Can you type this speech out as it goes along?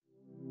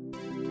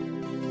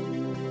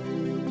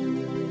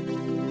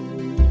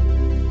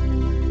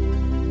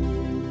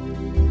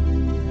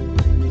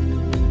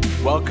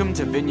Welcome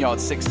to Vineyard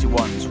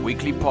 61's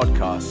weekly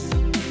podcast.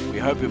 We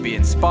hope you'll be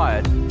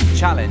inspired,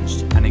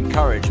 challenged, and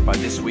encouraged by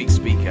this week's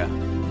speaker.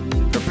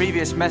 For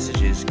previous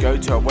messages, go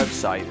to our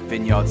website,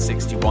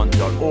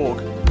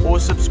 vineyard61.org, or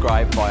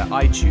subscribe via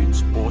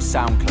iTunes or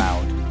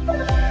SoundCloud.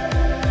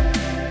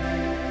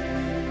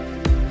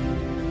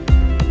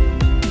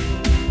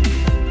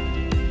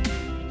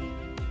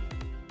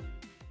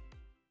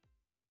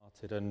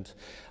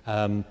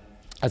 And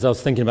as I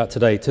was thinking about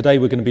today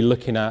we're going to be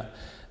looking at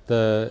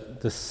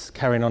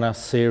carrying on our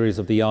series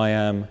of the I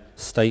am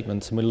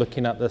statements, and we're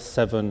looking at the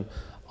 7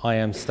 I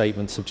am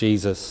statements of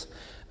Jesus,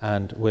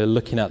 and we're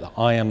looking at the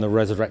I am the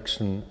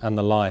resurrection and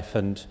the life.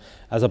 And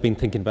as I've been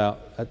thinking about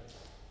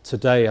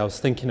today, I was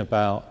thinking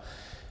about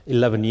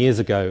 11 years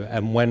ago,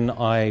 and when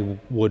I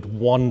would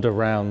wander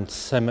around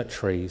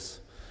cemeteries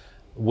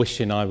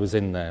wishing I was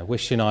in there,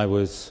 wishing I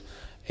was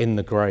in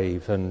the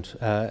grave. And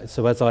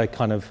so as I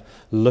kind of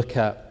look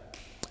at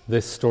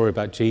this story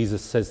about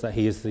Jesus says that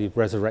he is the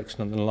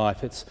resurrection and the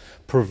life, it's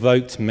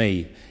provoked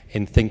me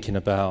in thinking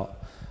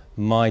about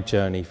my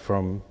journey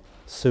from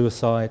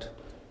suicide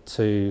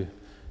to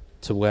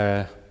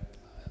where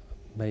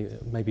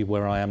maybe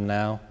where I am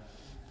now.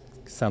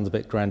 Sounds a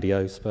bit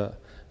grandiose, but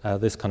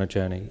this kind of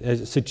journey.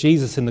 So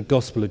Jesus in the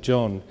Gospel of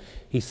John,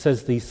 he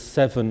says these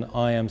 7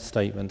 I am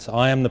statements.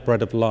 I am the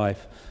bread of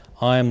life.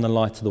 I am the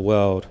light of the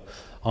world.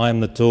 I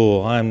am the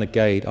door, I am the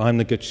gate, I am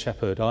the good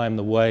shepherd, I am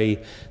the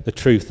way, the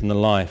truth, and the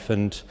life.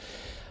 And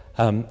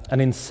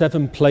in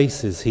 7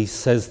 places he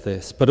says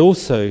this, but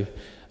also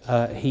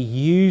he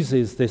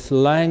uses this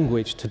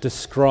language to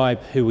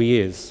describe who he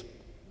is.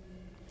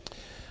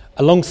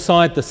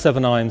 Alongside the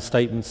 7 I am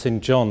statements in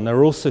John, there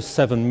are also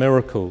 7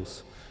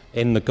 miracles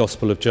in the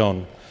Gospel of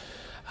John.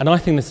 And I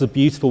think this is a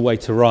beautiful way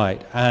to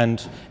write.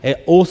 And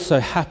it also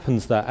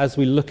happens that as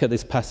we look at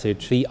this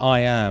passage, the I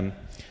am,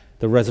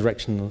 the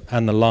resurrection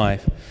and the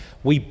life,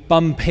 we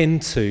bump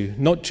into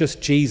not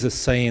just Jesus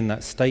saying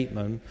that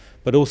statement,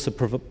 but also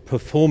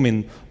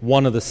performing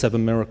one of the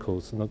 7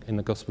 miracles in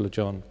the Gospel of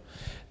John.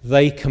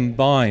 They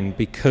combine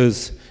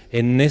because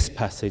in this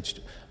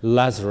passage,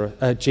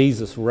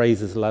 Jesus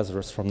raises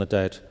Lazarus from the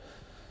dead.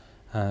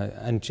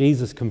 And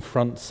Jesus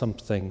confronts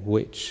something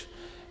which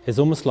is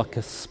almost like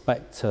a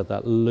spectre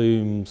that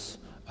looms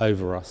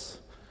over us,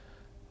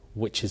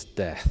 which is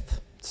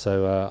death.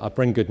 So I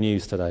bring good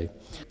news today.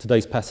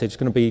 Today's passage is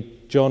going to be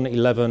John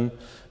 11,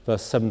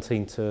 verse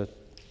 17 to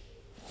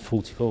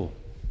 44.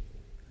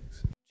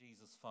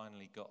 Jesus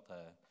finally got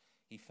there.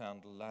 He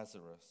found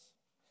Lazarus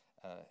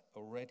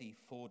already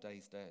 4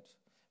 days dead.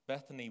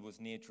 Bethany was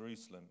near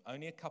Jerusalem,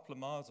 only a couple of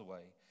miles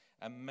away,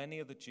 and many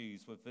of the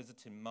Jews were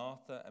visiting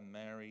Martha and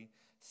Mary,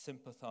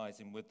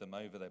 sympathizing with them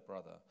over their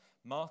brother.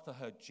 Martha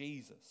heard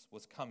Jesus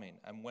was coming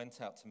and went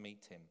out to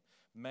meet him.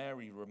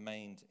 Mary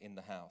remained in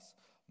the house.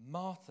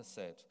 Martha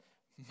said,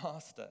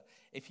 "Master,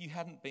 if you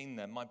hadn't been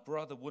there, my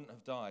brother wouldn't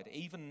have died.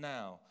 Even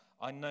now,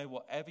 I know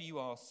whatever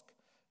you ask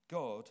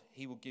God,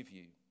 he will give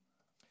you."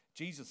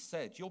 Jesus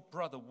said, "Your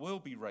brother will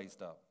be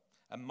raised up."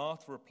 And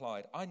Martha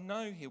replied, "I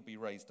know he'll be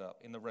raised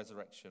up in the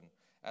resurrection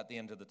at the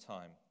end of the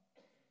time."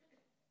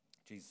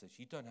 Jesus says,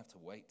 "You don't have to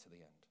wait to the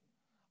end.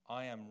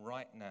 I am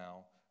right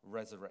now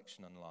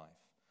resurrection and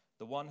life.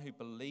 The one who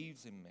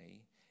believes in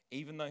me,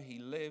 even though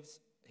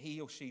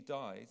he or she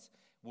dies,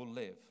 will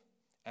live.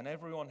 And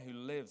everyone who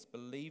lives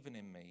believing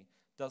in me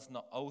does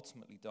not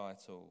ultimately die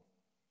at all."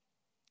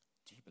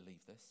 "Do you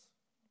believe this?"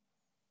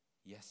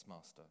 "Yes,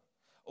 Master.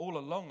 All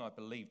along I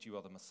believed you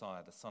are the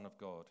Messiah, the Son of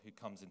God, who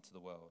comes into the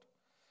world."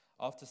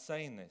 After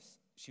saying this,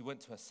 she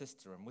went to her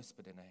sister and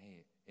whispered in her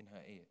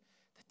ear,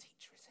 "The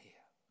teacher is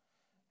here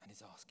and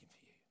is asking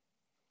for you."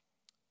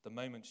 The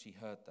moment she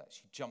heard that,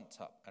 she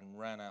jumped up and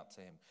ran out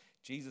to him.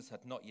 Jesus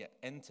had not yet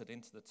entered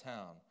into the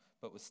town,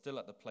 but was still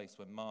at the place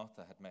where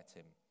Martha had met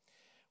him.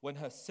 When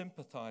her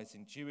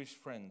sympathizing Jewish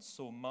friends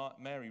saw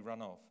Mary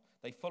run off,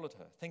 they followed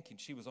her, thinking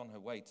she was on her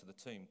way to the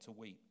tomb to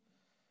weep.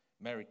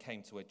 Mary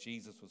came to where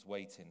Jesus was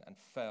waiting and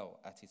fell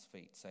at his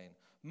feet, saying,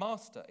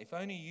 "Master, if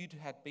only you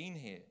had been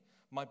here,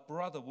 my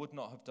brother would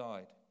not have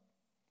died."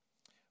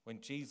 When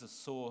Jesus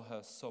saw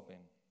her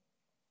sobbing,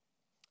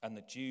 and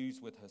the Jews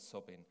with her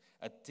sobbing,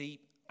 a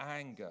deep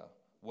anger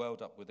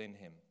welled up within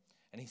him.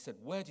 And he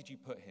said, "Where did you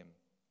put him?"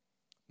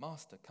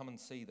 "Master, come and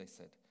see," they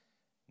said.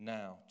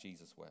 Now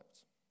Jesus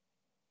wept.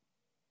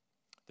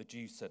 The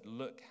Jews said,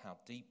 "Look how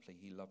deeply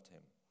he loved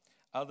him."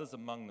 Others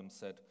among them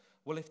said,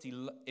 "Well, if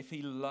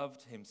he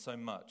loved him so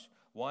much,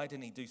 why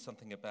didn't he do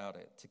something about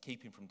it to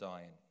keep him from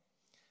dying?"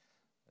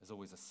 There's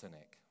always a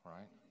cynic,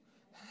 right?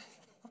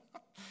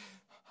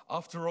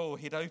 After all,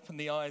 he'd opened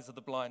the eyes of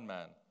the blind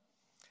man.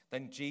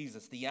 Then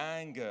Jesus, the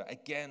anger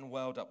again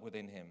welled up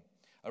within him,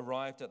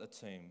 arrived at the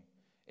tomb.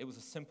 It was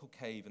a simple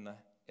cave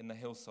in the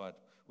hillside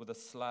with a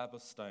slab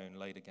of stone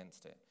laid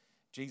against it.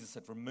 Jesus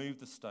had removed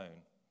the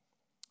stone.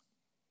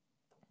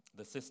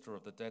 The sister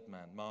of the dead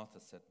man, Martha,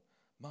 said,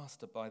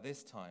 "Master, by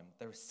this time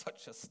there is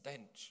such a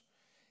stench.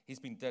 He's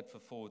been dead for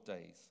 4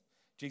 days."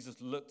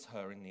 Jesus looked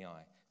her in the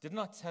eye. "Didn't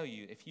I tell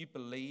you if you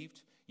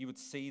believed, you would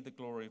see the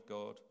glory of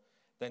God?"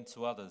 Then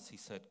to others he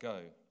said,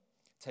 "Go,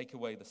 Take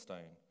away the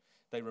stone."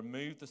 They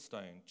removed the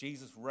stone.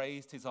 Jesus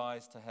raised his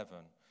eyes to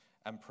heaven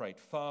and prayed,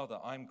 "Father,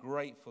 I'm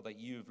grateful that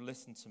you have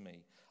listened to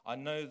me. I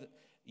know that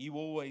you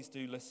always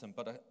do listen,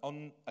 but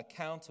on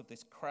account of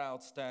this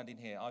crowd standing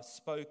here, I've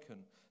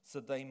spoken so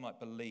they might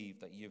believe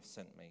that you've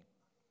sent me."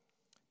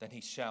 Then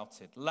he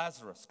shouted,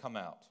 "Lazarus, come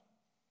out."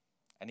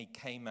 And he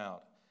came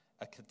out,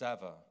 a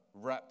cadaver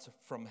wrapped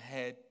from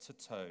head to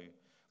toe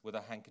with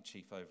a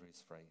handkerchief over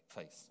his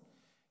face.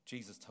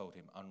 Jesus told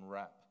him,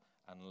 "Unwrap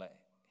and let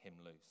him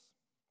loose."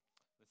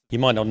 You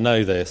might not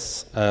know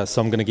this,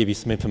 so I'm going to give you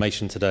some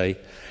information today.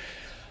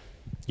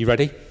 You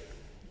ready?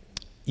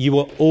 You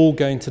are all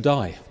going to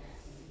die.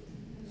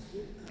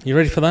 You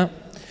ready for that?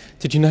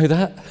 Did you know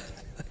that?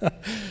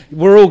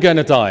 We're all going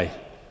to die.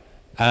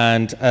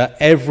 And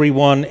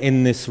everyone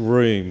in this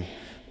room,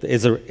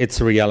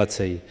 it's a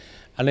reality.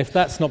 And if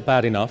that's not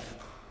bad enough,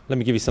 let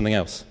me give you something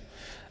else.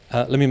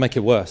 Let me make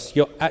it worse.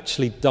 You're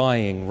actually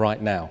dying right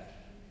now.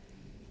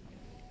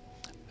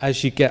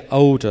 As you get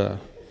older,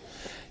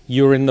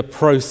 you're in the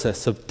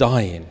process of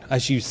dying.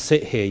 As you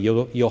sit here,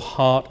 your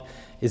heart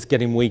is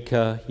getting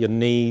weaker, your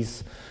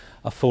knees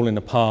are falling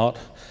apart,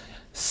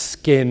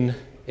 skin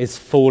is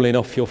falling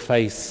off your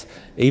face,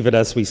 even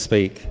as we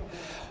speak.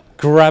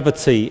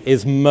 Gravity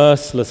is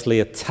mercilessly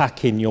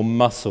attacking your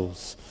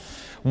muscles,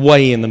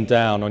 weighing them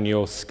down on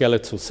your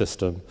skeletal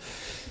system.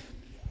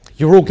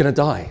 You're all going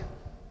to die.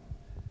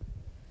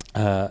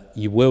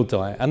 You will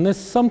die. And there's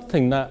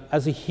something that,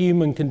 as a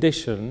human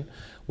condition,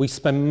 we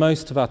spend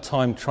most of our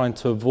time trying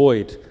to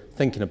avoid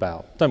thinking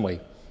about, don't we?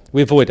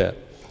 We avoid it.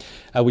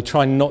 We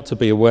try not to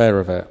be aware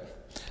of it.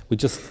 We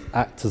just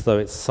act as though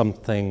it's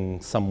something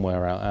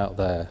somewhere out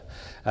there.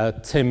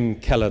 Tim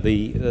Keller,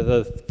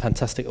 the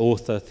fantastic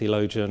author,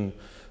 theologian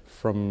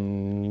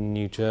from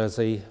New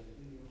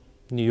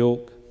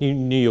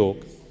York.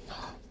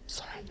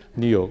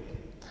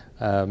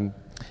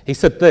 He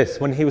said this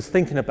when he was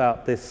thinking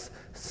about this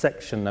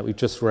section that we've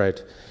just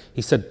read.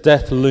 He said,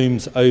 "Death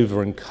looms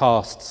over and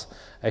casts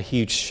a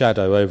huge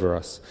shadow over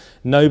us.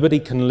 Nobody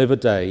can live a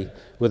day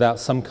without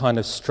some kind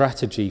of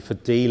strategy for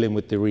dealing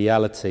with the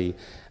reality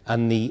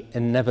and the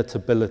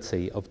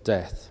inevitability of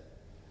death.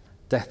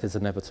 Death is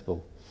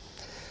inevitable."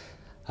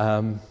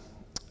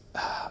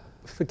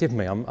 Forgive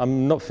me,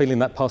 I'm not feeling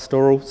that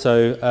pastoral,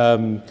 so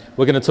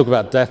we're going to talk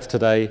about death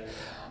today.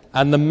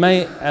 And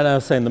I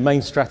was saying the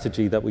main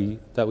strategy that we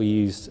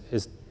use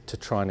is to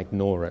try and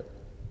ignore it.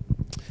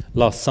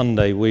 Last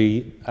Sunday,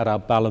 at our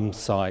Balham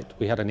site,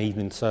 we had an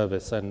evening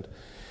service, and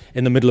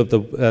in the middle of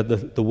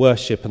the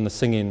worship and the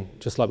singing,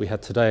 just like we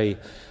had today,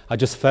 I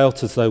just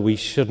felt as though we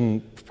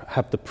shouldn't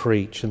have the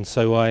preach. And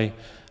so I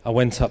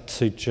went up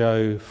to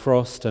Jo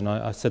Frost and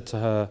I said to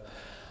her,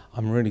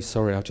 "I'm really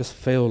sorry, I just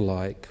feel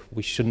like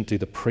we shouldn't do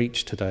the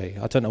preach today.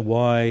 I don't know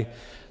why.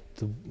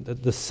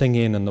 The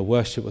singing and the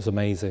worship was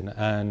amazing."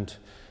 And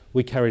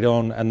we carried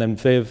on, and then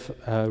Viv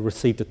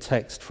received a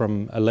text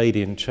from a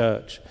lady in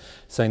church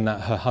saying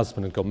that her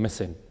husband had gone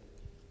missing,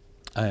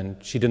 and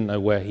she didn't know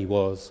where he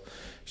was.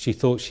 She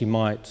thought he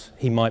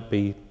might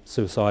be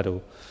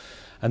suicidal.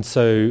 And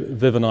so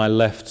Viv and I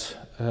left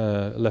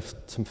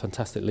some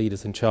fantastic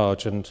leaders in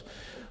charge, and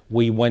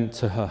we went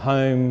to her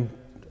home.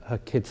 Her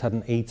kids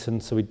hadn't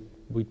eaten, so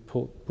we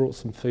brought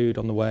some food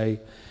on the way.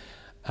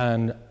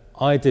 And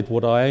I did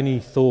what I only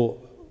thought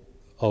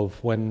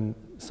of when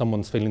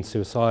someone's feeling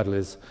suicidal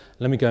is,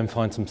 let me go and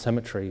find some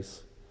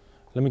cemeteries.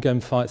 Let me go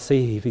and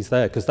see if he's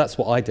there, because that's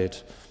what I did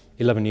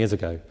 11 years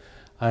ago.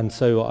 And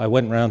so I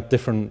went around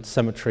different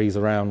cemeteries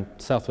around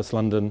southwest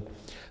London.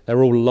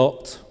 They're all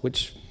locked,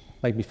 which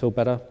made me feel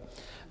better.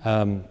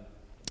 And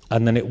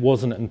then it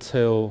wasn't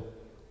until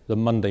the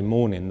Monday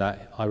morning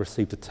that I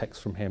received a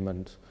text from him,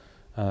 and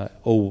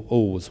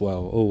all was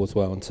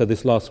well. And so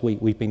this last week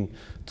we've been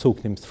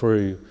talking him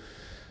through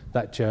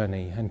that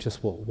journey and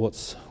just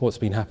what's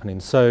been happening.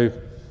 So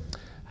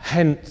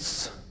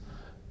hence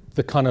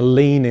the kind of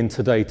lean in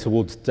today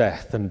towards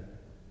death and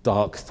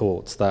dark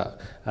thoughts that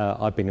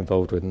I've been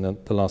involved with in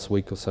the last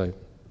week or so.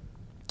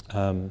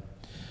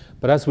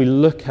 But as we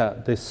look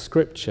at this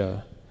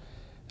scripture,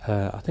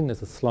 I think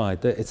there's a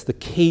slide. It's the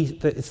key.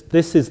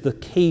 This is the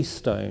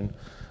keystone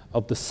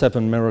of the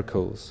 7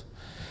 miracles.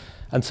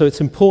 And so it's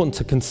important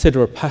to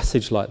consider a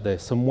passage like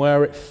this and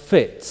where it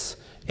fits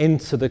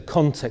into the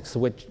context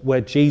of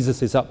where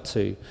Jesus is up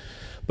to,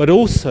 but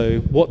also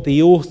what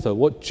the author,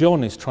 what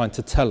John is trying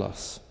to tell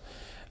us.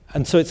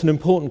 And so it's an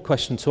important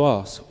question to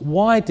ask.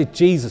 Why did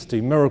Jesus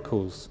do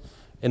miracles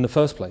in the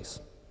first place?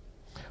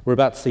 We're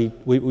about to see,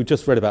 we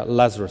just read about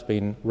Lazarus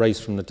being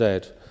raised from the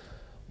dead.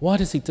 Why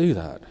does he do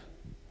that?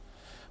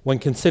 When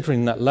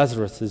considering that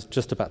Lazarus is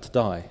just about to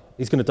die,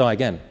 he's going to die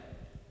again.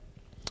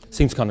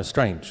 Seems kind of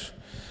strange.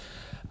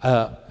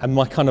 And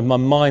my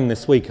mind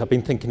this week, I've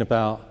been thinking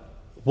about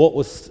what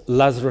was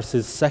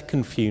Lazarus'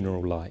 second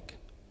funeral like?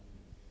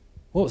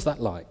 What was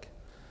that like?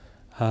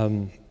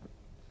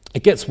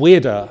 It gets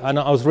weirder, and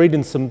I was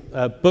reading some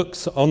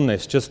books on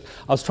this.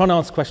 I was trying to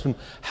ask the question,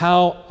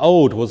 how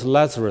old was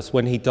Lazarus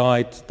when he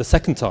died the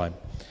second time?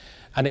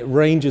 And it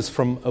ranges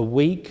from a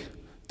week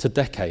to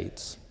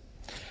decades.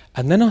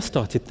 And then I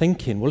started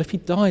thinking, well, if he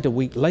died a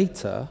week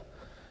later,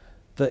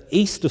 the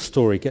Easter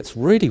story gets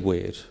really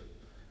weird,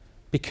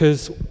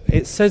 because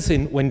it says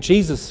when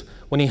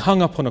he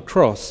hung up on a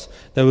cross,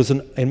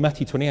 in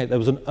Matthew 28, there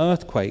was an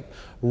earthquake,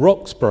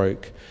 rocks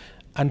broke,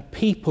 and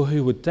people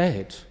who were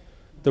dead,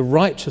 the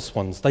righteous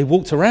ones, they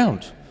walked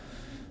around.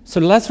 So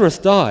Lazarus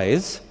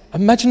dies.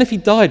 Imagine if he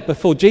died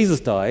before Jesus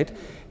died.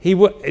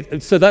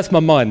 So that's my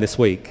mind this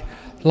week.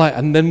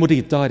 And then would he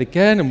have died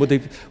again? And would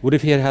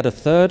if he had had a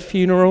third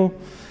funeral?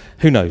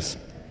 Who knows?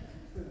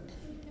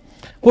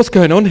 What's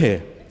going on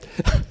here?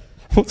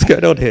 What's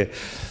going on here?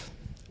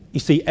 You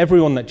see,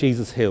 everyone that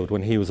Jesus healed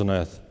when he was on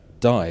earth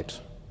died.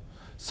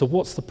 So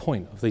what's the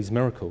point of these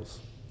miracles?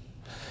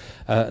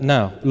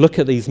 Now, look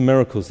at these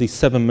miracles, these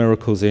 7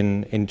 miracles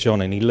in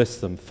John, and he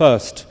lists them.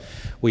 First,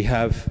 we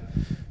have,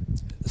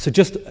 so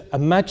just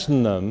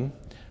imagine them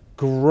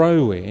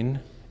growing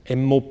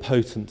in more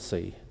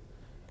potency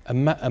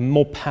and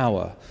more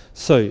power.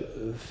 So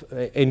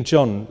in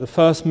John, the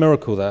first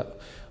miracle that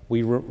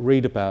we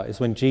read about is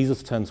when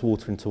Jesus turns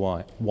water into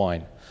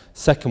wine.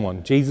 Second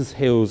one, Jesus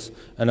heals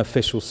an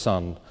official's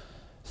son.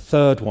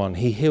 Third one,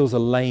 he heals a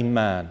lame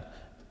man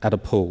at a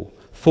pool.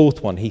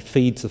 Fourth one, he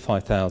feeds the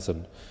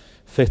 5,000.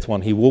 Fifth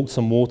one, he walks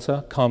on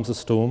water, calms a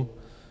storm.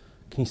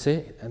 Can you see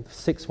it? And the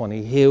sixth one,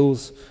 he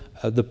heals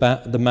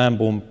the man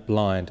born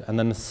blind. And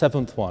then the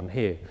seventh one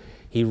here,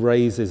 he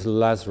raises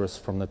Lazarus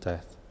from the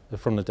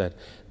dead.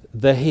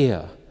 They're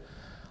here.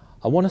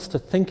 I want us to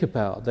think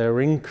about their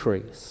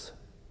increase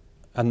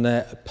and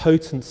their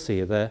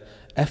potency, their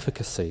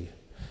efficacy.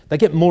 They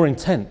get more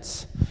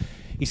intense.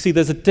 You see,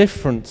 there's a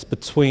difference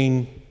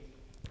between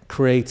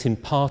creating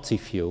party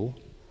fuel,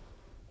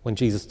 when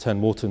Jesus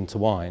turned water into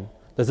wine.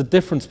 There's a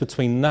difference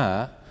between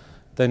that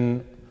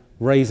than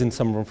raising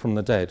someone from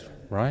the dead,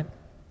 right?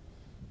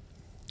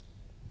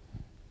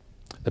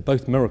 They're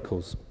both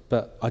miracles,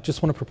 but I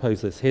just want to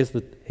propose this. Here's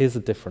the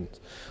difference.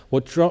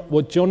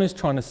 What John is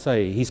trying to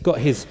say, he's got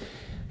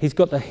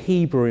the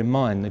Hebrew in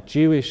mind, the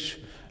Jewish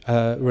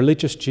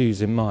religious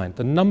Jews in mind.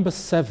 The number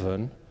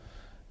 7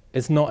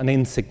 is not an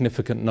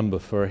insignificant number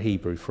for a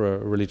Hebrew, for a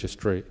religious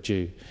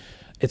Jew.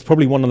 It's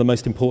probably one of the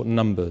most important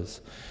numbers.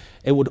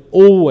 It would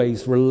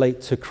always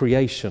relate to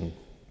creation.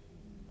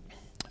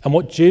 And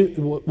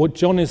what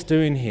John is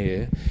doing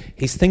here,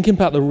 he's thinking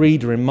about the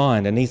reader in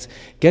mind, and he's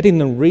getting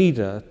the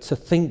reader to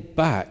think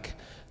back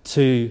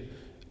to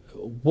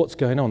what's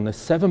going on. There's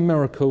 7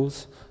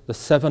 miracles, the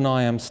 7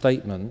 I am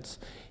statements.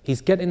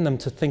 He's getting them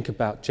to think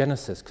about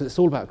Genesis, because it's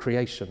all about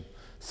creation.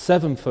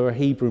 7 for a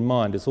Hebrew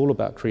mind is all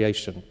about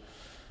creation.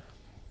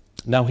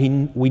 Now,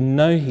 we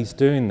know he's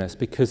doing this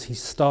because he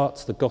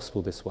starts the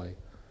gospel this way.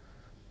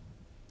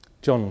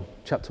 John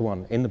chapter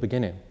 1, in the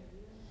beginning.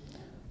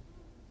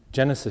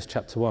 Genesis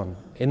chapter 1,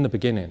 in the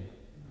beginning.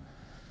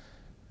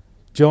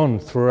 John,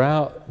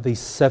 throughout these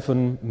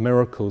 7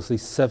 miracles,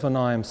 these 7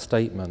 I am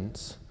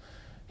statements,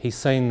 he's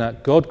saying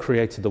that God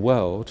created the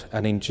world,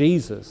 and in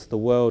Jesus, the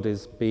world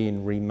is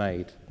being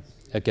remade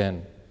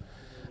again.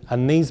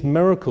 And these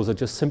miracles are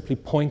just simply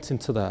pointing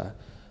to that.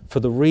 For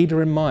the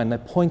reader in mind, they're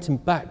pointing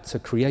back to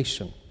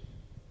creation.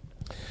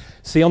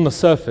 See, on the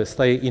surface,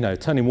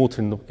 turning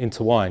water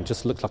into wine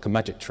just looks like a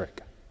magic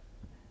trick.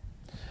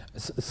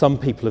 Some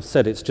people have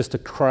said it's just a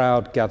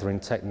crowd gathering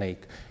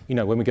technique.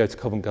 When we go to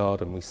Covent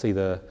Garden, we see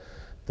the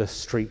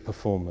street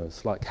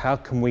performers. Like, how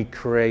can we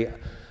create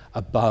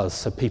a buzz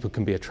so people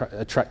can be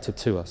attracted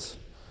to us?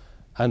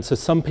 And so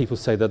some people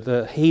say that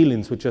the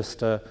healings were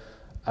just a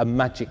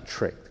magic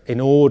trick in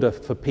order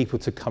for people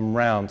to come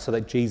round so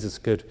that Jesus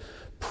could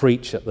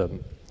preach at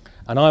them.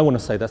 And I want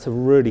to say that's a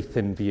really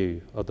thin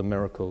view of the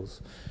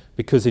miracles,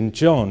 because in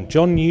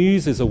John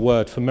uses a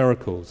word for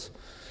miracles,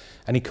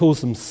 and he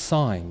calls them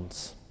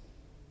signs.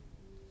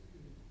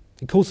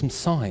 He calls them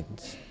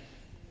signs,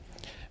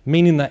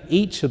 meaning that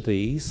each of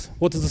these,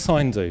 what does a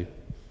sign do?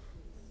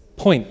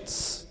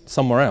 Points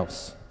somewhere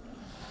else.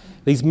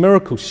 These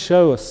miracles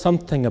show us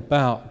something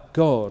about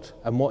God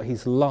and what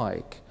he's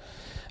like,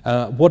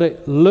 what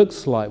it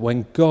looks like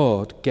when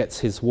God gets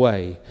his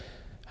way.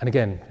 And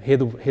again, hear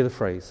the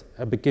phrase,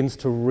 and begins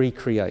to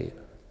recreate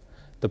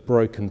the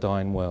broken,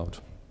 dying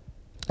world.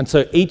 And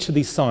so each of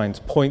these signs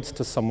points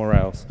to somewhere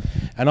else.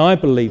 And I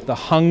believe the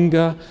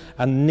hunger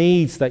and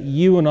needs that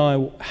you and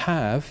I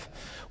have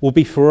will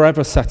be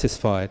forever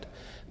satisfied.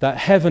 That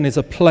heaven is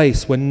a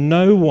place where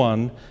no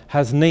one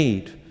has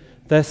need.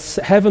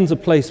 Heaven's a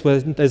place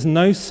where there's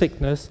no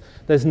sickness,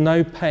 there's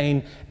no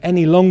pain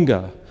any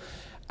longer.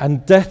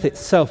 And death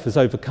itself is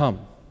overcome.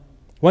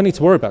 We won't need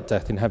to worry about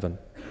death in heaven.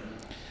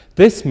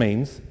 This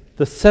means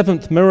the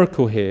 7th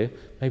miracle here,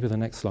 maybe the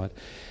next slide,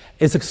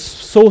 is a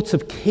sort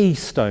of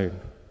keystone.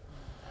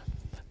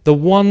 The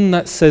one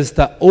that says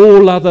that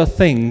all other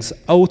things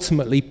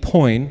ultimately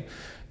point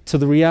to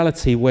the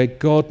reality where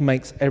God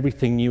makes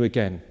everything new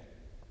again.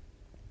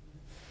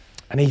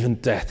 And even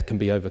death can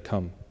be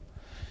overcome.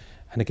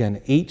 And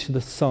again, each of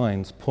the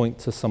signs point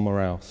to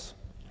somewhere else.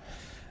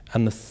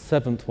 And the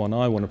 7th one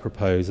I want to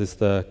propose is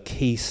the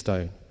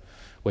keystone,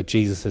 where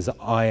Jesus says,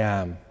 I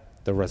am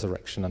the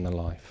resurrection and the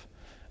life.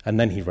 And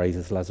then he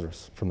raises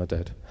Lazarus from the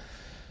dead.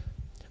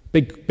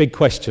 Big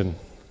question.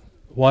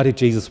 Why did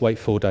Jesus wait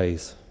 4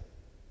 days?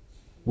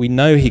 We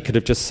know he could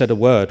have just said a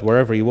word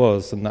wherever he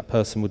was and that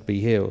person would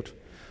be healed.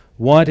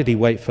 Why did he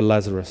wait for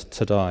Lazarus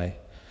to die?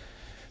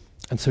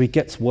 And so he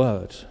gets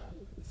word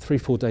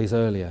 3-4 days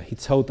earlier. He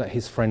told that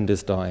his friend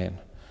is dying.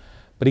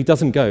 But he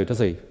doesn't go, does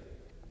he?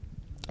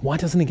 Why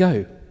doesn't he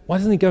go? Why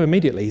doesn't he go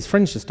immediately? His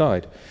friend's just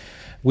died.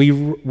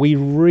 We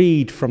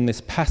read from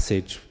this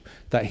passage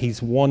that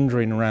he's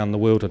wandering around the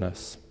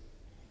wilderness.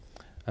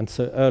 And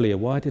so earlier,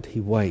 why did he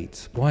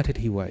wait? Why did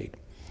he wait?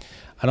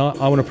 And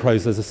I want to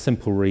propose there's a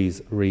simple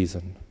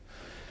reason.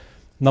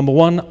 Number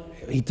one,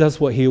 he does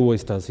what he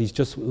always does. He's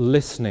just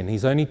listening.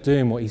 He's only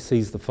doing what he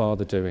sees the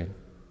Father doing.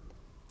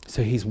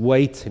 So he's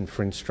waiting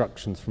for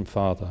instructions from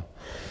Father.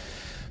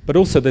 But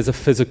also there's a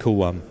physical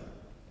one.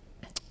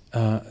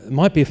 It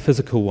might be a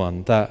physical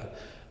one that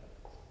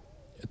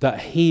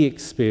he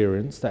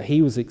experienced, that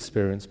he was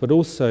experienced, but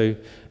also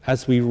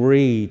as we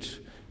read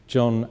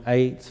John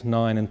 8,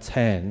 9 and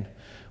 10,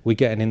 we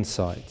get an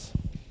insight.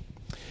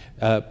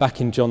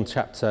 Back in John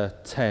chapter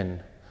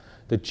 10,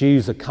 the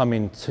Jews are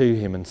coming to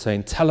him and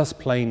saying, "Tell us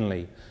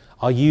plainly,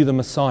 are you the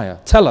Messiah?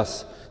 Tell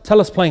us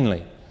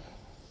plainly."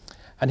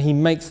 And he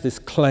makes this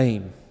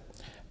claim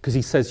because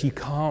he says, "You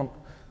can't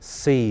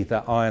see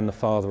that I and the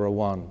Father are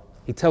one."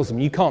 He tells them,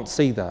 "You can't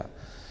see that."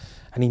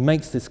 And he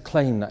makes this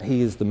claim that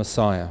he is the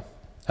Messiah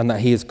and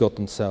that he is God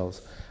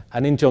themselves.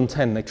 And in John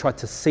 10, they tried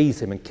to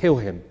seize him and kill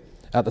him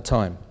at the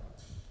time.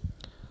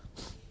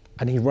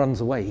 And he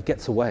runs away, he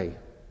gets away.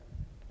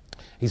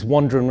 He's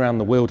wandering around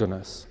the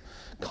wilderness,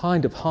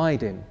 kind of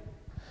hiding.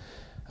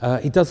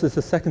 He does this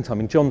a second time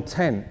in John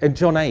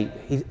 8.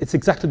 It's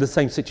exactly the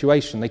same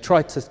situation. They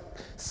tried to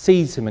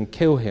seize him and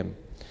kill him.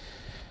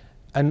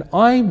 And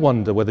I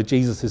wonder whether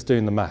Jesus is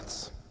doing the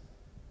maths,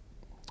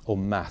 or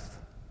math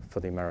for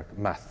the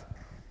American, maths.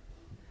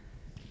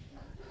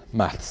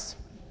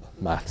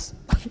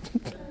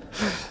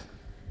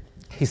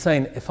 He's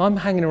saying, if I'm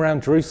hanging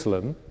around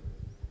Jerusalem,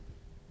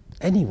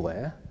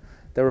 anywhere,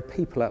 there are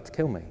people out to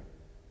kill me.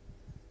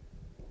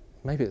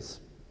 Maybe it's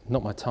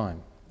not my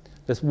time.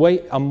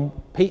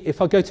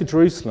 If I go to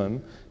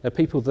Jerusalem, there are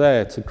people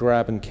there to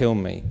grab and kill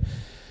me.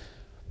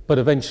 But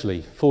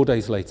eventually, 3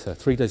 days later,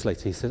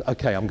 he says,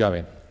 "Okay, I'm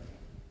going."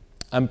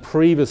 And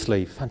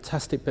previously,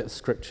 fantastic bit of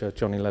scripture,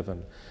 John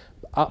 11.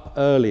 Up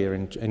earlier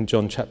in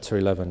John chapter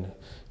 11,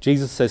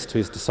 Jesus says to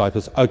his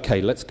disciples,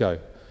 "Okay, let's go.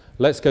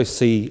 Let's go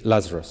see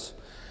Lazarus."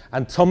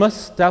 And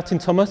Thomas, doubting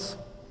Thomas,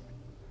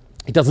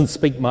 he doesn't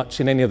speak much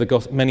in many of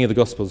the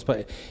Gospels,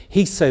 but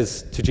he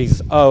says to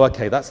Jesus, "Oh,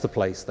 okay, that's the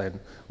place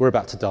then. We're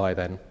about to die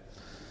then.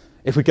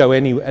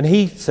 And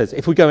he says,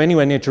 if we go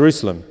anywhere near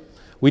Jerusalem,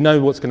 we know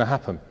what's going to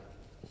happen.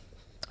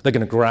 They're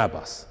going to grab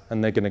us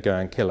and they're going to go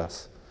and kill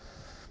us."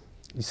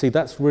 You see,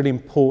 that's really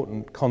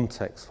important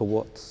context for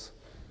what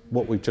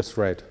we've just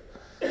read.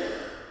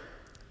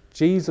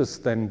 Jesus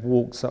then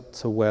walks up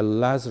to where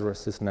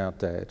Lazarus is now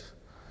dead.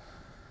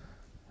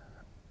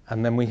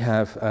 And then we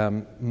have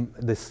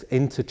this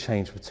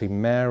interchange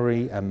between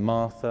Mary and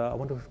Martha. I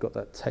wonder if we've got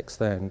that text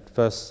there in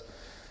verse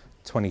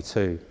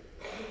 22.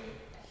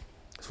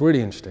 It's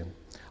really interesting.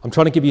 I'm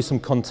trying to give you some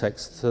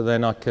context so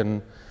then I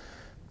can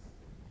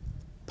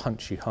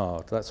punch you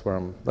hard. That's where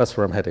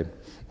I'm heading.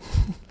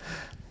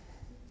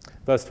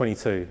 Verse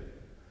 22.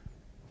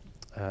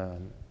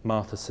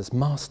 Martha says,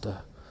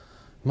 Master,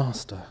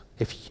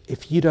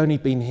 if you'd only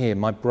been here,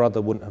 my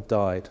brother wouldn't have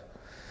died."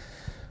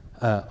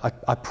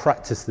 I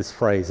practiced this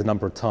phrase a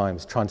number of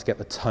times, trying to get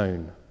the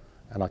tone,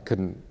 and I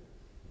couldn't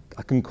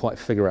quite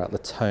figure out the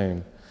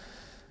tone.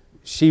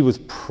 She was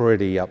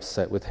pretty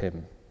upset with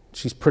him.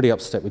 She's pretty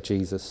upset with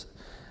Jesus,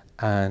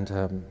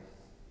 and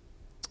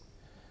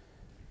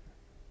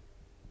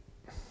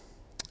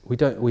we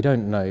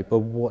don't know. But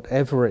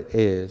whatever it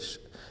is,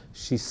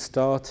 she's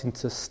starting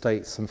to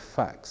state some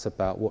facts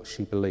about what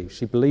she believes.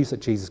 She believes that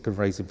Jesus could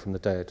raise him from the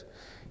dead.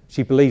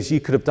 She believes you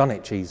could have done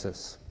it,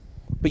 Jesus,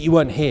 but you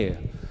weren't here.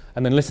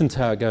 And then listen to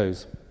how it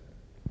goes.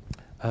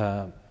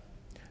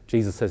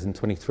 Jesus says in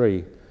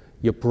 23,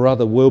 "Your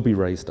brother will be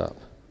raised up."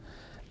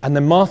 And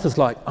then Martha's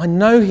like, "I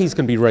know he's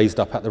going to be raised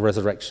up at the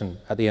resurrection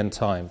at the end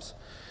times."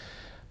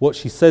 What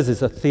she says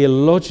is a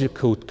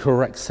theological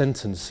correct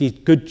sentence. See,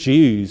 good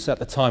Jews at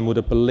the time would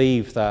have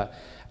believed that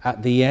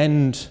at the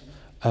end,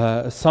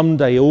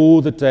 someday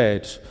all the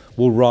dead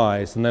will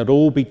rise and they'll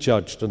all be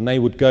judged and they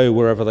would go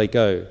wherever they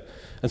go.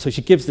 And so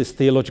she gives this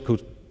theological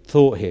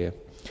thought here.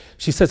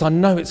 She says, "I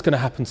know it's going to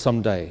happen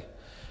someday,"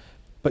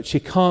 but she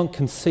can't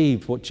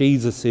conceive what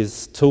Jesus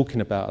is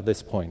talking about at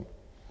this point.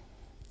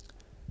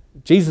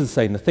 Jesus is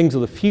saying the things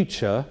of the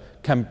future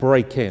can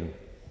break in.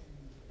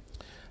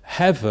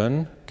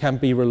 Heaven can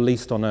be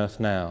released on earth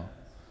now.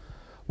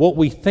 What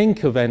we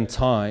think of end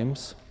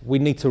times, we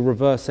need to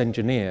reverse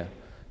engineer,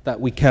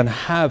 that we can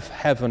have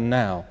heaven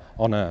now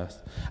on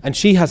earth. And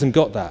she hasn't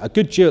got that. A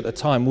good Jew at the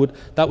time would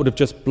have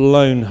just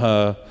blown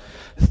her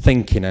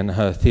thinking and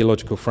her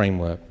theological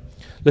framework.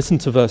 Listen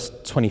to verse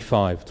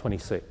 25,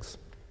 26.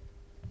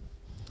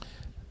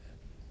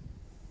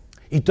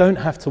 You don't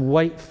have to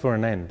wait for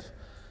an end.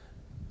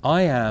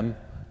 I am,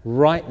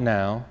 right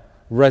now,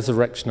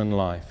 resurrection and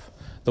life.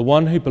 The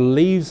one who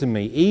believes in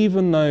me,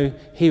 even though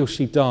he or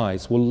she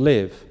dies, will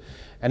live.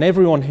 And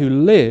everyone who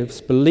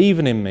lives,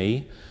 believing in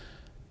me,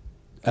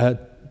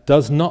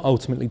 does not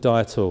ultimately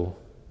die at all.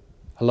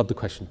 I love the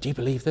question. Do you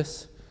believe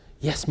this?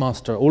 Yes,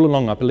 Master. All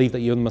along I believe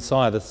that you're the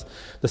Messiah,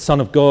 the Son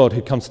of God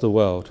who comes to the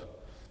world.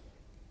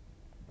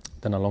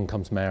 Then along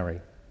comes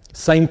Mary.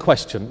 Same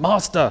question.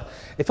 Master,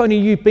 if only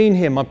you'd been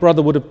here, my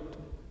brother would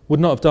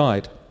not have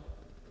died.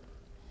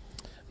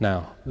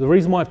 Now, the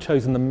reason why I've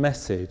chosen the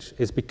message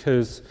is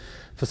because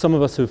for some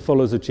of us who are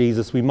followers of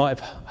Jesus, we might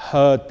have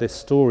heard this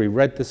story,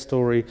 read this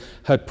story,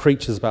 heard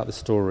preachers about this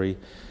story,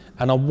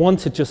 and I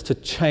wanted just to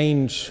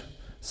change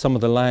some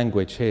of the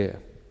language here.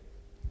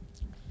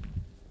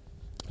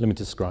 Let me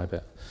describe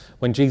it.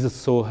 When Jesus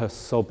saw her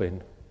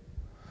sobbing,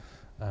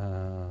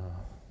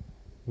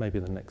 maybe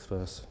the next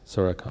verse.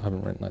 Sorry, I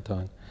haven't written that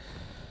down.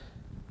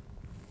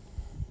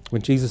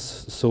 When Jesus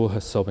saw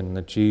her sobbing,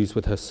 the Jews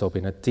with her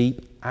sobbing, a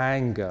deep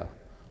anger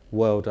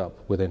welled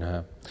up within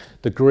her.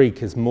 The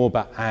Greek is more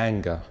about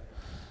anger.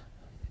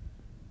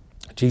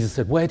 Jesus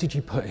said, "Where did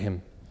you put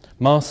him?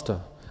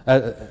 Master,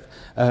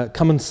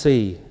 come and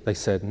see," they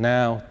said.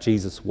 Now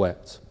Jesus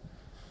wept.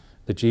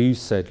 The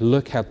Jews said,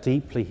 "Look how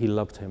deeply he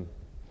loved him."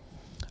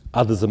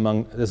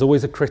 There's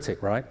always a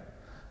critic, right?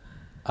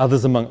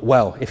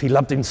 Well, if he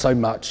loved him so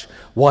much,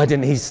 why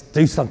didn't he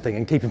do something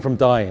and keep him from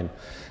dying?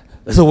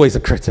 There's always a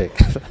critic.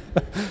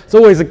 There's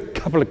always a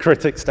couple of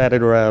critics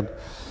standing around.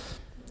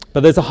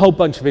 But there's a whole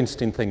bunch of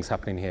interesting things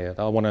happening here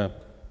that I want to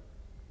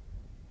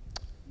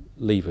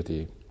leave with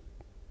you.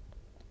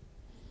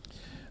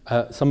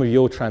 Some of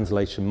your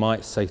translation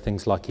might say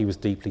things like he was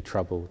deeply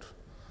troubled,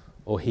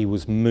 or he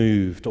was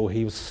moved, or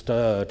he was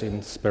stirred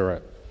in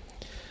spirit.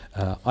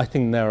 I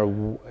think there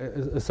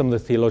are some of the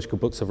theological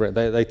books I've read,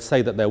 they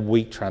say that they're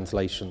weak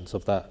translations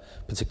of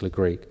that particular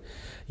Greek.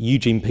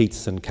 Eugene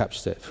Peterson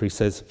captures it, for he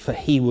says, "For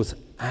he was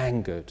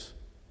angered."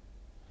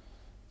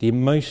 The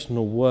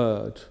emotional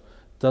word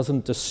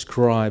doesn't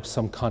describe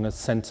some kind of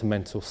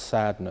sentimental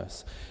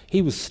sadness.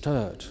 He was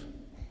stirred.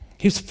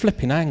 He was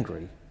flipping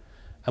angry.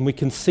 And we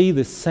can see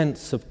this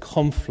sense of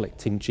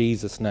conflict in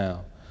Jesus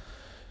now.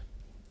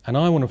 And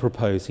I want to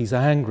propose he's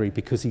angry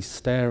because he's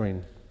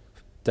staring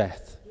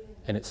death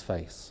in its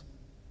face.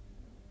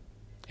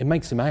 It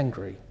makes him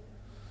angry.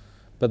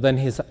 But then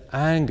his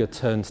anger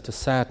turns to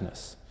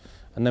sadness.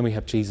 And then we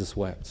have Jesus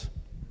wept.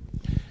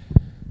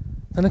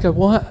 Then I go,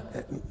 why?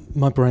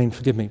 My brain,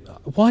 forgive me.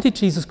 Why did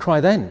Jesus cry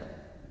then?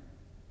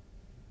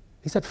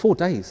 He's had 4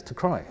 days to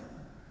cry.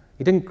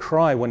 He didn't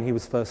cry when he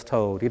was first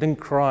told. He didn't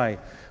cry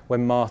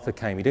when Martha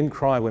came. He didn't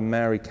cry when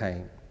Mary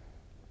came.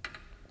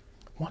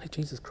 Why did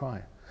Jesus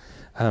cry?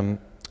 And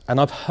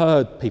I've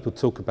heard people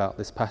talk about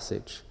this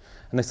passage,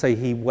 and they say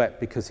he wept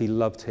because he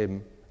loved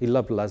him. He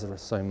loved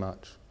Lazarus so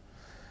much.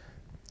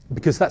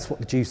 Because that's what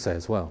the Jews say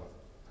as well.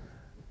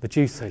 The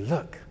Jews say,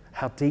 look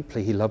how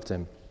deeply he loved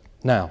him.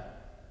 Now,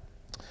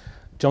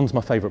 John's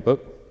my favourite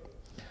book.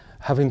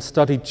 Having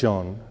studied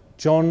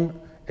John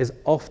is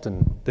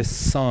often this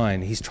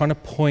sign. He's trying to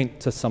point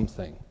to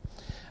something.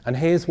 And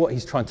here's what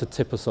he's trying to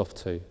tip us off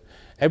to.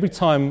 Every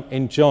time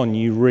in John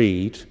you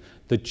read,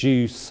 the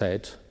Jews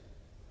said,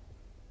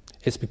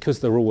 it's because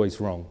they're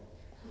always wrong.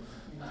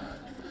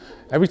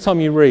 Every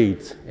time you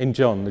read in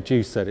John, the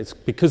Jews said, it's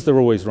because they're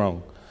always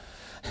wrong.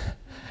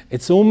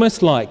 It's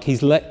almost like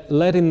he's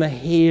letting the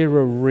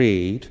hearer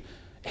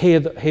hear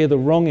the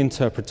wrong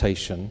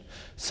interpretation,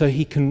 so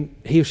he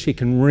or she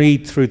can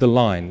read through the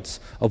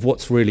lines of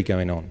what's really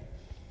going on.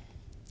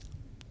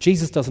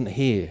 Jesus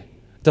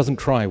doesn't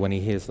cry when he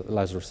hears that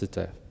Lazarus is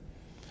dead.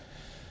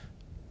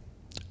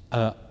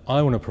 I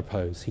want to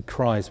propose he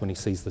cries when he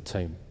sees the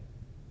tomb.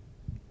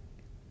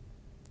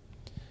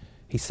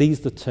 He sees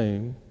the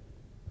tomb,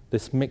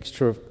 this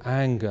mixture of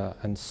anger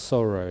and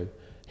sorrow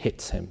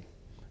hits him.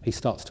 He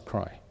starts to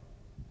cry.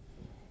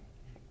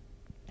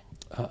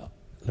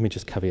 Let me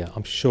just caveat,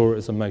 I'm sure it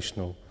was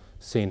emotional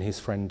seeing his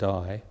friend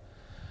die.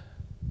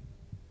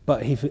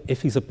 But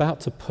if he's about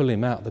to pull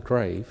him out of the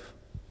grave,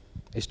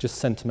 it's just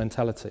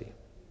sentimentality.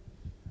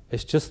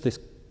 It's just this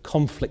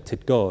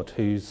conflicted God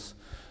who's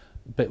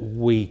a bit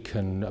weak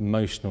and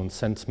emotional and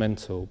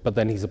sentimental, but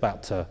then he's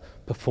about to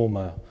perform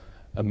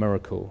a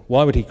miracle.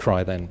 Why would he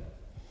cry then?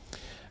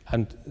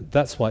 And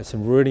that's why it's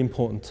really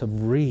important to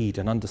read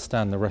and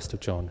understand the rest of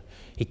John.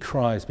 He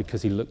cries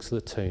because he looks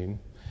at the tomb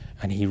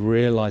and he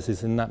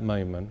realizes in that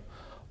moment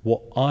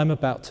what I'm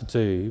about to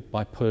do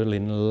by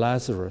pulling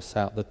Lazarus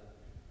out the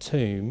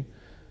tomb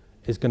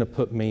is going to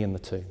put me in the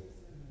tomb.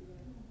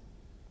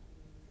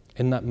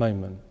 In that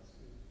moment.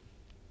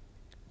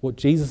 What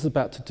Jesus is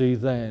about to do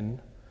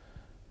then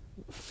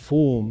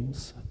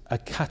forms a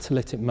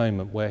catalytic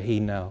moment where he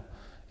now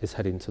is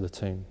heading to the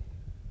tomb.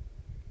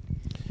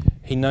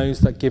 He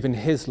knows that given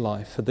his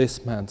life for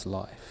this man's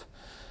life,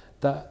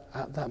 that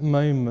at that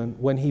moment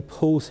when he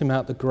pulls him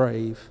out the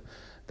grave,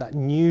 that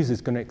news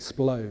is going to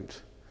explode.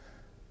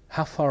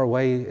 How far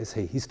away is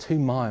he? He's 2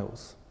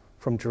 miles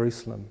from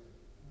Jerusalem.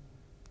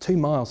 2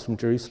 miles from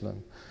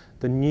Jerusalem.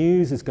 The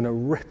news is going to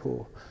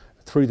ripple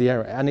through the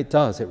area, and it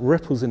does. It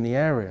ripples in the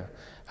area.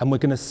 And we're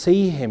going to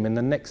see him in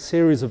the next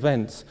series of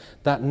events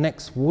that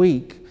next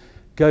week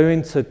go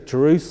into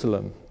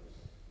Jerusalem.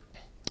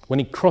 When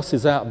he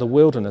crosses out of the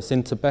wilderness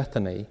into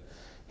Bethany,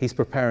 he's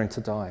preparing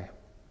to die.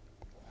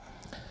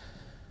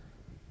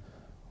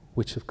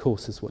 Which, of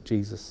course, is what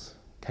Jesus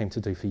came to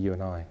do for you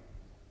and I.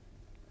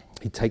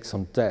 He takes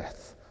on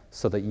death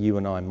so that you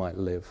and I might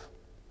live.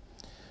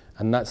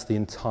 And that's the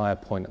entire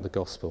point of the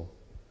gospel.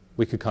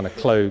 We could kind of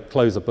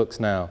close the books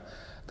now.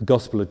 The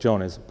Gospel of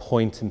John is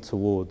pointing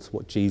towards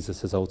what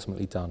Jesus has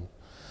ultimately done.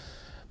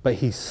 But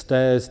he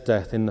stares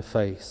death in the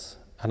face.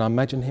 And I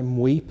imagine him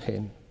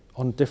weeping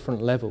on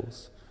different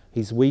levels.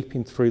 He's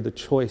weeping through the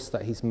choice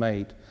that he's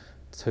made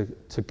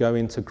to go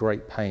into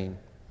great pain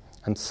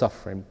and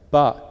suffering.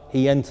 But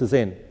he enters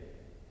in.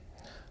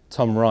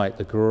 Tom Wright,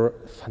 the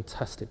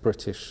fantastic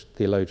British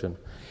theologian,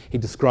 he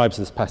describes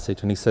this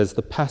passage and he says,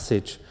 the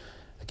passage,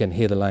 again,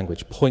 hear the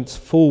language, points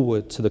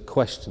forward to the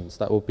questions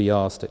that will be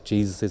asked at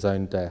Jesus'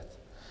 own death.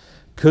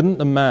 Couldn't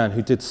the man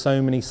who did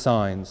so many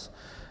signs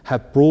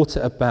have brought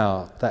it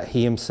about that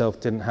he himself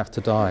didn't have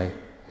to die?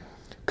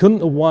 Couldn't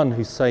the one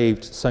who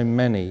saved so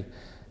many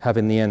have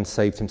in the end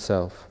saved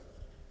himself?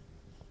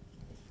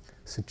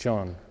 So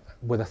John,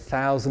 with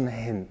 1,000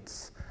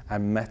 hints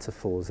and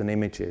metaphors and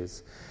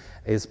images,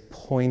 is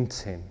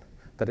pointing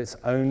that it's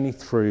only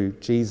through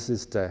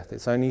Jesus' death,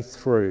 it's only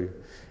through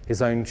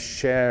his own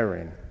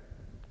sharing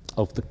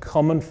of the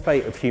common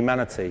fate of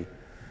humanity.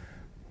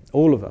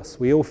 All of us,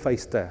 we all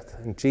face death,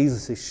 and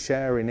Jesus is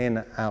sharing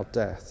in our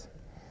death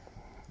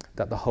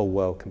that the whole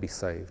world can be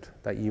saved,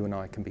 that you and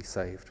I can be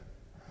saved.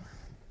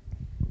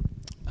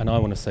 And I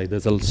want to say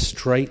there's a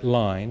straight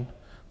line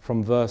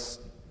from verse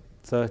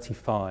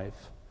 35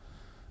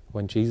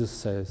 when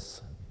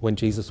Jesus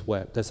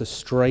wept. There's a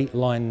straight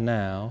line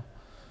now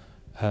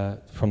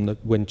from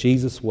when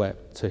Jesus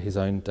wept to his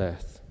own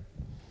death.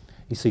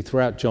 You see,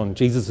 throughout John,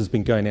 Jesus has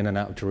been going in and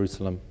out of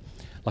Jerusalem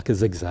like a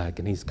zigzag,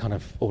 and he's kind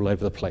of all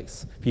over the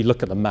place. If you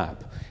look at the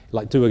map,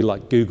 do a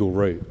Google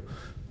route,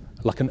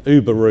 like an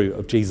Uber route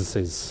of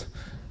Jesus's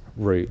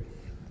route.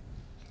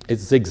 It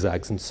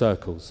zigzags and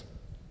circles.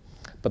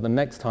 But the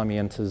next time he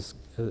enters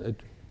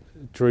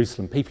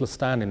Jerusalem, people are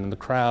standing and the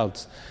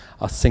crowds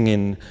are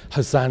singing,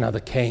 Hosanna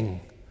the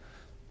King.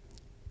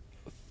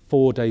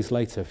 4 days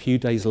later, a few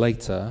days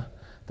later,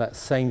 that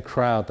same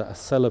crowd that are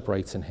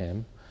celebrating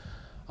him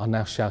are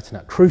now shouting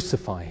out,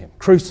 crucify him,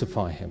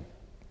 crucify him.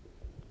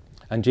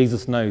 And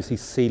Jesus knows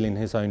he's sealing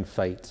his own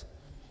fate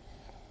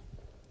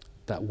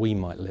that we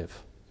might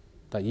live,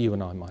 that you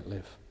and I might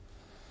live.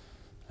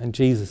 And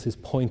Jesus is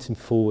pointing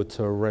forward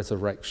to a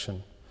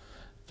resurrection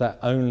that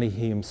only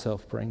he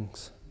himself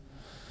brings.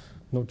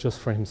 Not just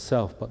for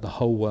himself, but the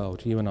whole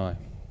world, you and I.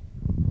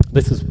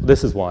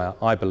 This is why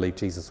I believe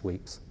Jesus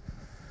weeps.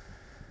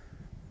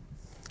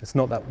 It's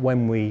not that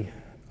when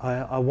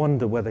I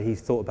wonder whether he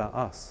thought about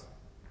us.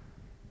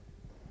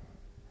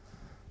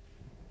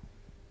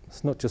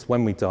 It's not just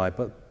when we die,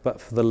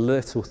 but for the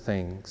little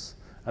things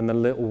and the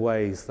little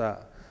ways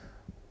that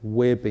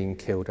we're being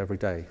killed every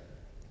day.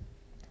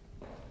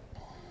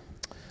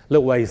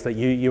 Little ways that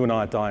you and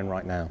I are dying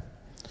right now.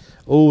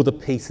 All the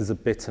pieces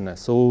of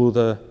bitterness, all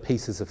the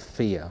pieces of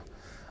fear,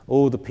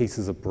 all the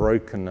pieces of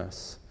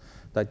brokenness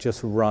that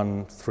just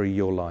run through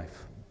your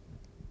life.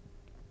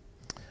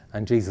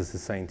 And Jesus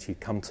is saying to you,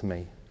 come to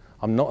me.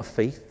 I'm not a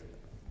thief.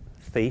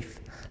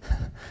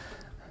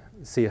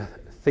 See, a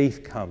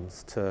thief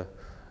comes to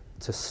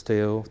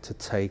steal, to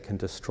take and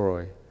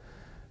destroy.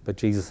 But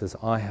Jesus says,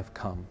 I have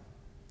come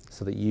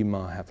so that you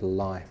might have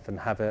life and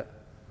have it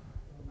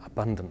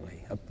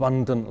abundantly,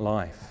 abundant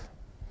life.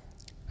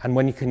 And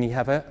when can you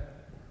have it?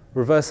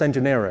 Reverse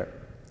engineer it.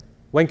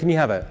 When can you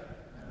have it?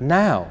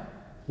 Now.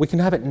 We can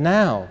have it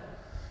now.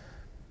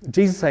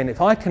 Jesus is saying,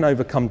 if I can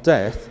overcome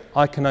death,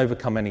 I can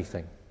overcome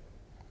anything.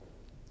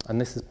 And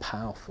this is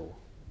powerful.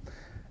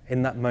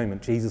 In that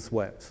moment, Jesus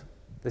wept.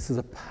 This is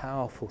a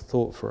powerful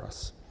thought for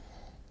us.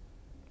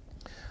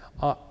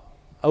 I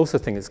also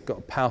think it's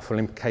got powerful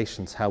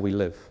implications how we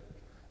live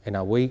in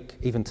our week,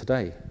 even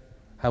today,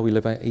 how we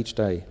live each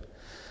day.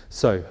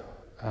 So,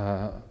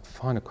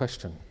 final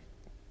question.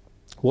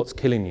 What's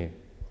killing you?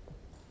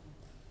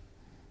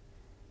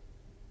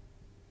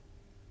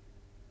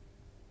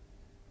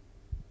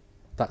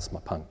 That's my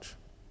punch.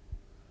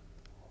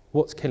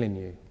 What's killing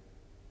you?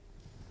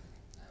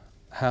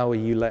 How are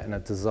you letting a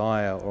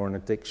desire or an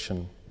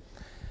addiction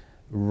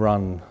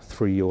run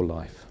through your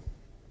life?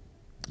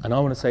 And I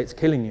want to say it's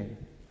killing you.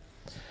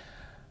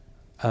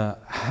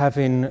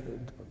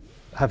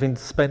 Having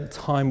spent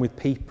time with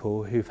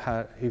people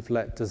who've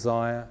let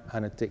desire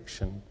and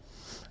addiction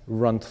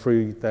run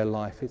through their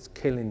life, it's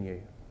killing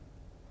you.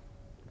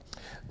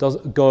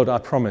 God, I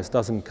promise,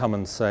 doesn't come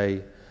and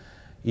say,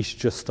 you should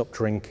just stop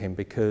drinking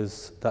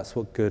because that's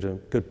what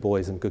good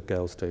boys and good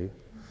girls do,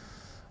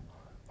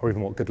 or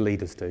even what good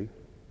leaders do.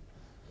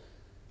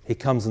 He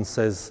comes and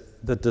says,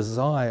 the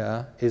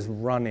desire is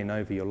running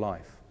over your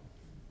life.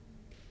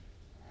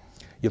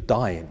 You're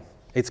dying.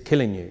 It's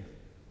killing you.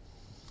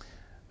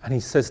 And he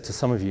says to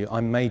some of you,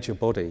 I made your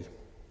body.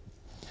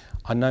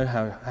 I know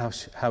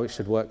how it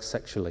should work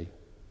sexually.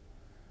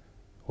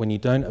 When you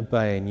don't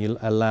obey and you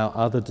allow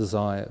other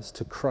desires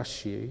to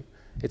crush you,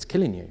 it's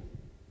killing you.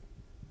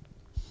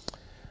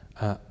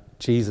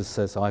 Jesus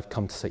says, I've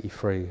come to set you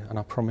free. And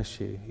I promise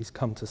you, he's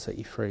come to set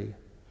you free.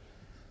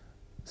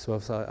 So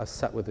I've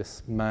sat with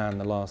this man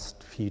the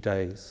last few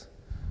days,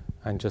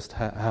 and just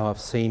how I've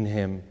seen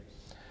him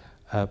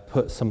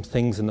put some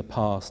things in the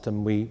past,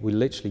 and we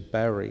literally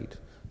buried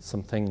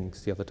some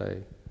things the other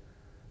day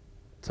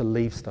to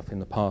leave stuff in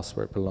the past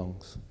where it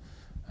belongs.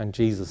 And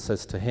Jesus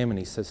says to him, and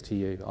he says to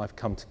you, I've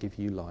come to give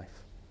you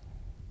life.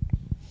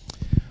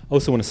 I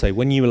also want to say,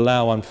 when you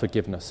allow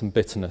unforgiveness and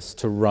bitterness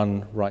to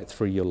run right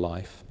through your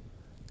life,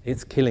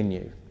 it's killing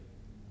you.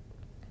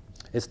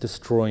 It's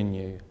destroying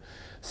you.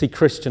 See,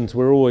 Christians,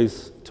 we're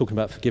always talking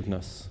about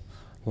forgiveness.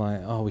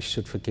 Like, oh, we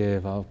should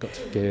forgive. I've got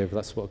to forgive.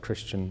 That's what a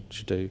Christian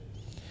should do.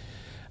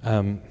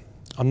 I'm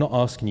not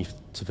asking you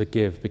to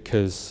forgive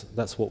because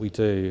that's what we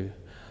do.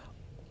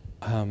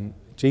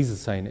 Jesus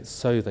is saying it's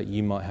so that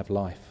you might have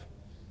life.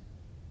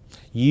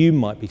 You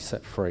might be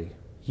set free.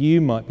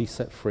 You might be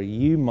set free.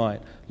 You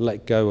might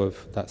let go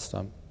of that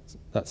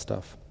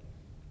stuff.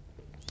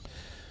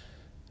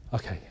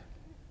 Okay,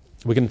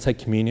 we're going to take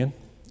communion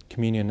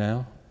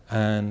now,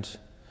 and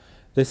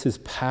this is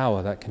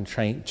power that can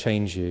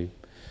change you.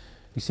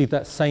 You see,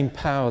 that same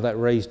power that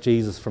raised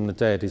Jesus from the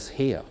dead is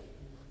here.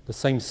 The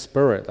same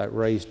Spirit that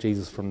raised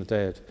Jesus from the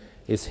dead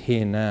is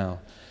here now,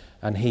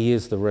 and he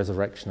is the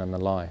resurrection and the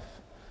life.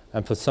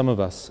 And for some of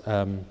us,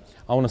 I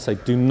want to say,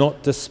 do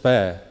not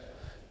despair.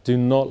 Do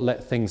not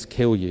let things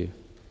kill you.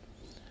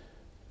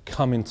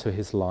 Come into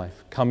his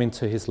life. Come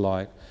into his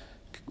light.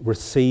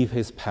 Receive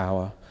his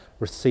power.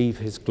 Receive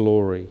his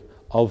glory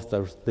of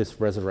this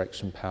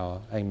resurrection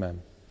power.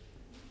 Amen.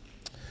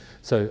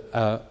 So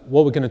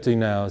what we're going to do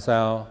now is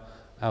our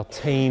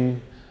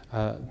team,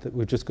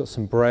 we've just got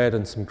some bread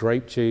and some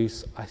grape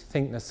juice. I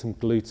think there's some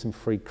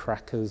gluten-free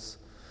crackers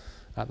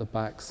at the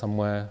back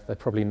somewhere. They're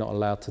probably not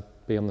allowed to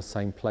be on the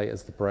same plate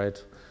as the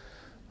bread.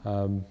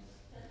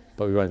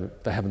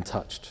 But they haven't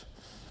touched.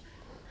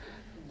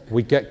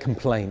 We get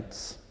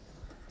complaints.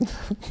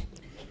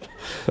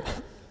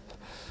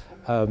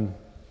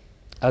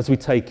 As we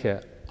take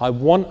it, I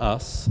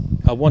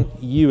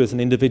want you as an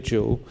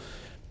individual,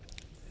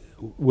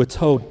 we're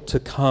told to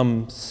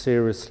come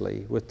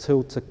seriously. We're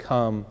told to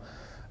come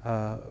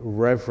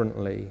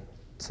reverently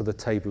to the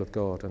table of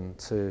God, and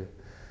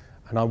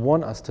I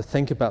want us to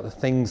think about the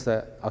things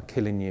that are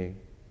killing you.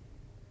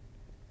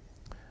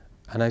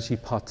 And as you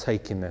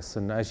partake in this,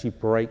 and as you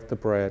break the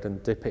bread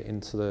and dip it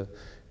into the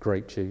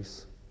grape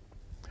juice,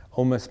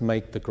 almost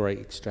make the great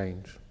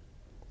exchange.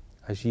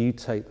 As you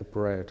take the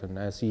bread and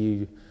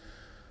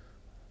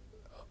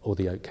or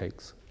the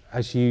oatcakes,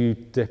 as you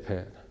dip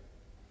it,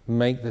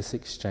 make this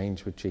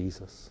exchange with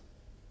Jesus.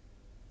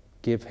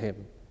 Give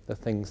him the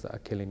things that are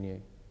killing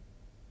you.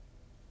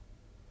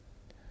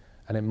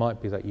 And it might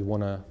be that you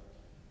want to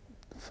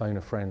phone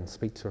a friend,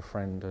 speak to a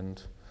friend,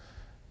 and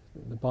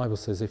the Bible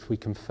says if we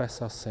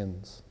confess our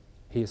sins,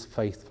 he is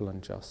faithful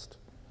and just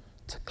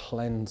to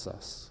cleanse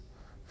us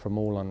from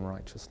all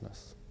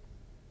unrighteousness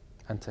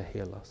and to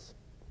heal us.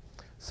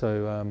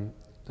 So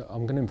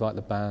I'm going to invite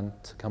the band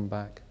to come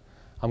back.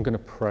 I'm going to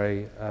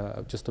pray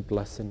just a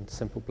blessing,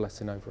 simple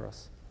blessing over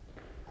us.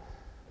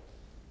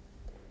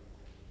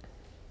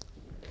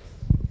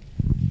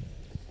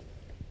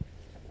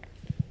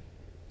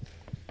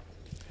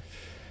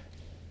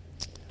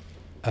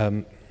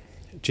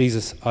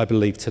 Jesus, I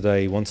believe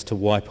today, wants to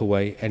wipe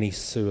away any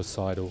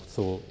suicidal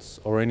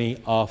thoughts or any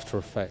after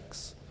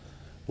effects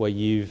where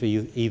you've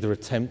either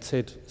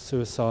attempted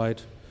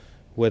suicide,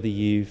 whether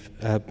you've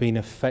been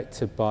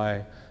affected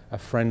by a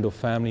friend or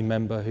family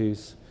member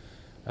who's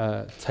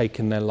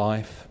taken their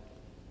life.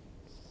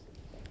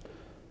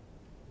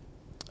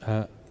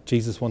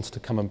 Jesus wants to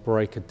come and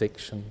break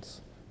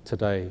addictions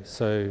today.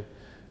 So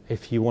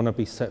if you want to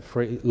be set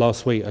free,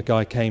 last week a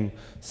guy came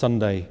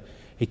Sunday.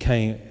 He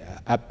came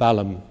at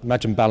Balham.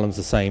 Imagine Balham's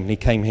the same. He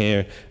came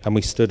here and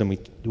we stood and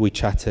we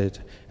chatted.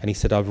 And he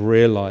said, I've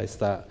realised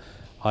that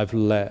I've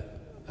let,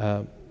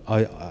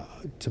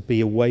 to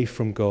be away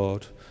from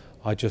God,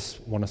 I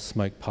just want to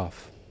smoke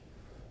puff.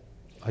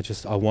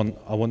 I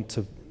want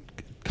to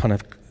kind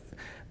of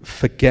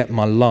forget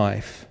my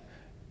life,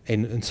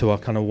 and so I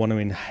kind of want to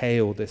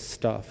inhale this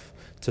stuff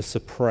to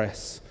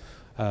suppress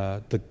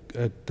the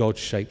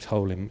God-shaped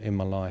hole in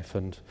my life.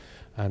 And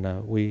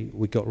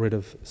we got rid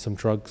of some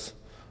drugs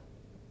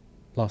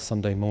last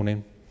Sunday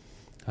morning,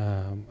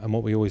 and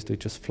what we always do,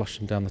 just flush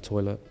them down the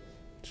toilet.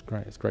 It's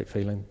great. It's a great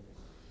feeling.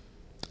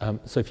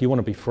 So if you want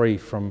to be free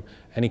from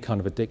any kind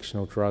of addiction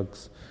or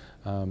drugs,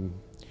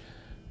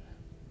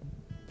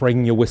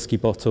 bring your whiskey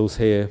bottles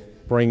here,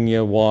 bring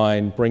your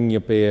wine, bring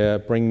your beer,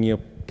 bring your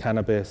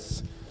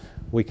cannabis.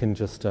 We can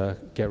just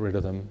get rid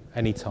of them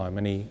anytime,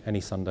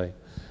 any Sunday.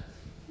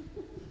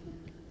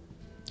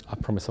 I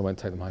promise I won't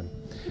take them home.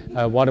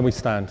 Why don't we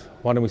stand?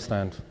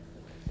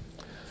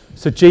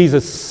 So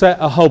Jesus set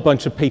a whole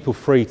bunch of people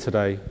free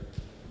today.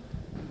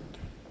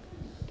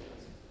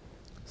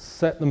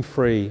 set them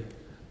free.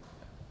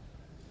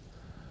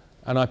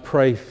 And I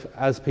pray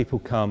as people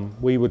come,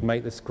 we would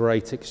make this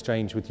great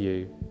exchange with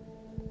you.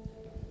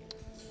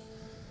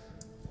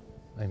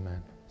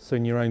 Amen. So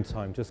in your own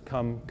time, just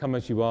come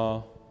as you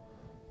are.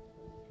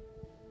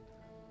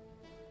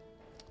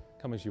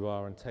 Come as you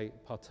are and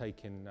partake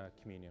in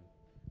communion.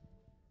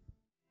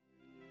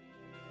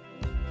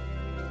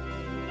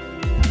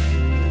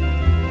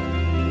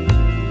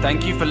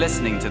 Thank you for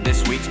listening to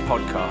this week's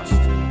podcast.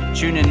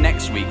 Tune in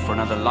next week for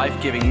another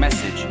life-giving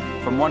message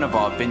from one of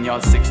our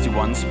Vineyard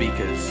 61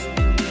 speakers.